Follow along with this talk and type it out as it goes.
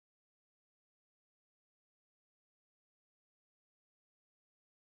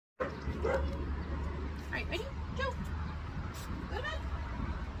Alright, ready? Joe. Go to bed.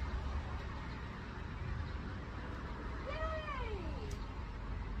 Yay!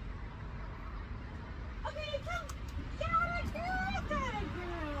 Okay, come. Got it,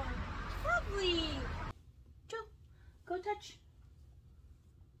 girl. Lovely. Joe, go touch.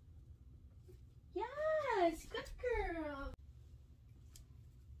 Yes, good girl.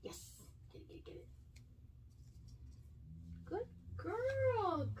 Yes, get it. Good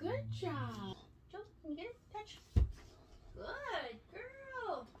girl, good job. Joe, can you get it? Touch. Good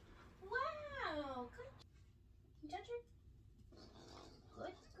girl. Wow, good. Can you touch it?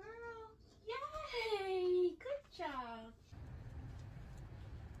 Good girl. Yay, good job.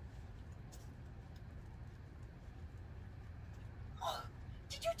 Oh,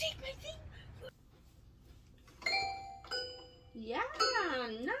 did you take my thing? Yeah,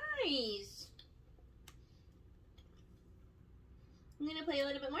 nice. I'm gonna play a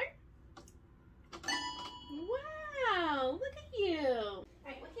little bit more. Wow, look at you. All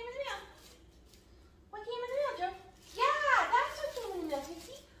right, what came in the mail? What came in the mail, Joe? Yeah, that's what came in the mail.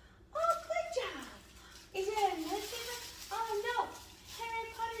 See? Oh, good job. Is it a newspaper? Oh no, Harry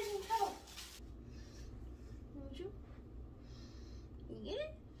Potter's in trouble. You get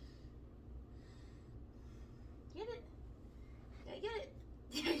it? Get it? Yeah, get it.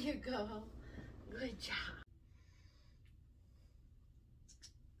 There you go. Good job.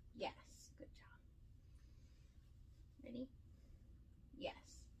 Yes, good job. Ready? Yes.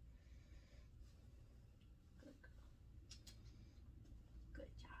 Good girl.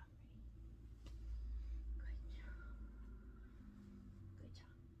 Good job. Ready? Good job. Good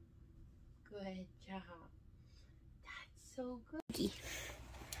job. Good job. That's so good.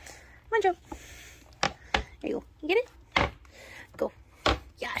 Come on, Joe. There you go. You get it? Go.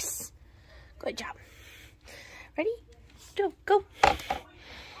 Yes. Good job. Ready? Joe, go.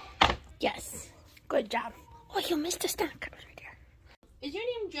 Yes. Good job. Oh, you missed a snack. It was right there. Is your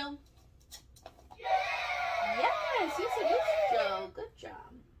name Joe? Yes, it is Joe. Good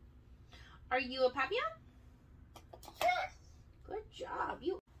job. Are you a Papillon? Yes. Good job.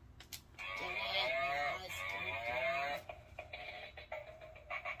 You.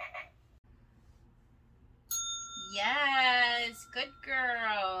 Yes, good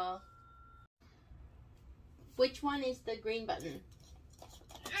girl. Which one is the green button?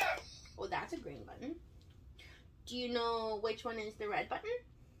 Yes. Oh, that's a green button. Do you know which one is the red button?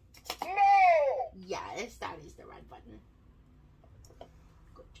 No. Yes, that is the red button.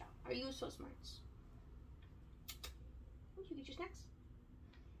 Good job. Are you so smart? Did you get your snacks?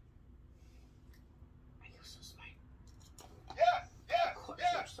 Are you so smart? Yes. Yes. Of course,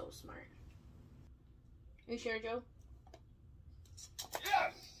 Yes. you're so smart. Are you sure, Joe?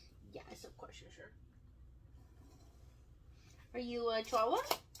 Yes. Yes, of course you're sure. Are you a Chihuahua?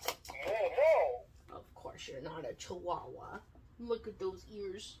 No. Of course you're not a Chihuahua. Look at those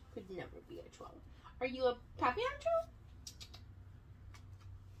ears. Could never be a Chihuahua. Are you a Papillon, Joe?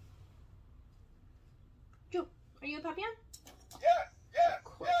 Joe, are you a Papillon? Yes. Yes. Of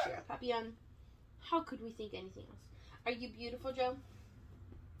course you're a Papillon. How could we think anything else? Are you beautiful, Joe?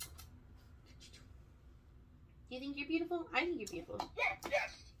 Do you think you're beautiful? I think you're beautiful. Yes.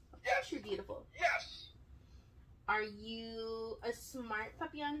 Yes. Of course you're beautiful. Yes. Are you a smart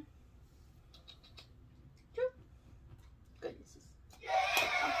Papillon? Joe? Goodness.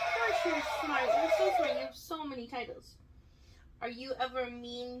 Of course you're smart. You're so smart. You have so many titles. Are you ever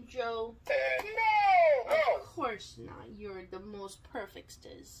mean, Joe? No. Of course not. You're the most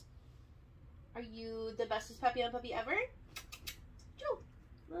perfectest. Are you the bestest Papillon puppy ever? Joe?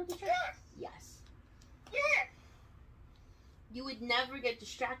 Little distract? Yes. Yes. Yes. You would never get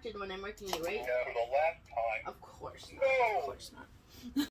distracted when I'm working you, right? Never the last time. Of course not. No. Of course not.